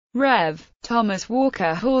Rev. Thomas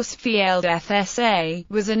Walker Horsfield FSA,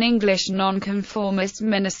 was an English nonconformist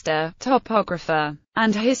minister, topographer,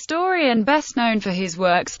 and historian best known for his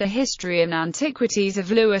works The History and Antiquities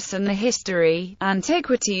of Lewes and The History,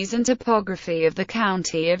 Antiquities and Topography of the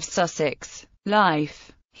County of Sussex.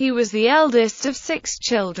 Life. He was the eldest of 6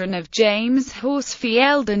 children of James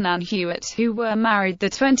Horsfield and Anne Hewitt, who were married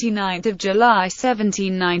 29 July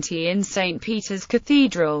 1790 in St. Peter's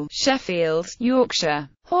Cathedral, Sheffield, Yorkshire.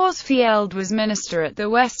 Horsfield was minister at the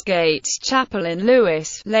Westgate Chapel in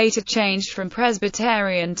Lewes, later changed from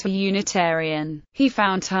Presbyterian to Unitarian. He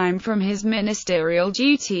found time from his ministerial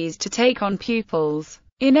duties to take on pupils.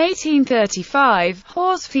 In 1835,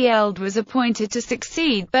 Horsfield was appointed to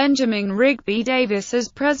succeed Benjamin Rigby Davis as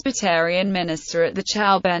Presbyterian minister at the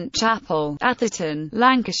Chalbent Chapel, Atherton,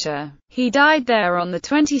 Lancashire. He died there on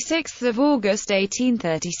 26 August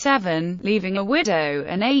 1837, leaving a widow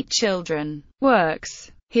and 8 children. Works.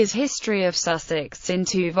 His History of Sussex in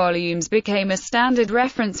 2 volumes became a standard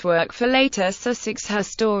reference work for later Sussex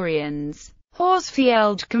historians.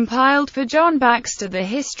 Horsfield compiled for John Baxter The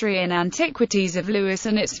History and Antiquities of Lewes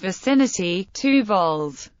and its vicinity, 2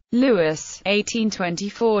 vols. Lewes,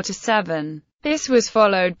 1824-7. This was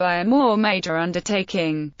followed by a more major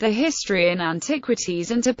undertaking, The History and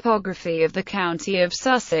Antiquities and Topography of the County of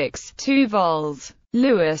Sussex, 2 vols.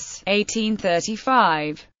 Lewes,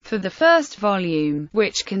 1835. For the first volume,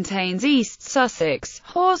 which contains East Sussex,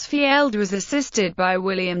 Horsfield was assisted by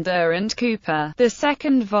William Durand Cooper. The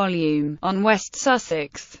second volume, on West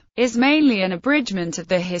Sussex, is mainly an abridgment of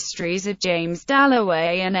the histories of James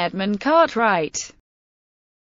Dalloway and Edmund Cartwright.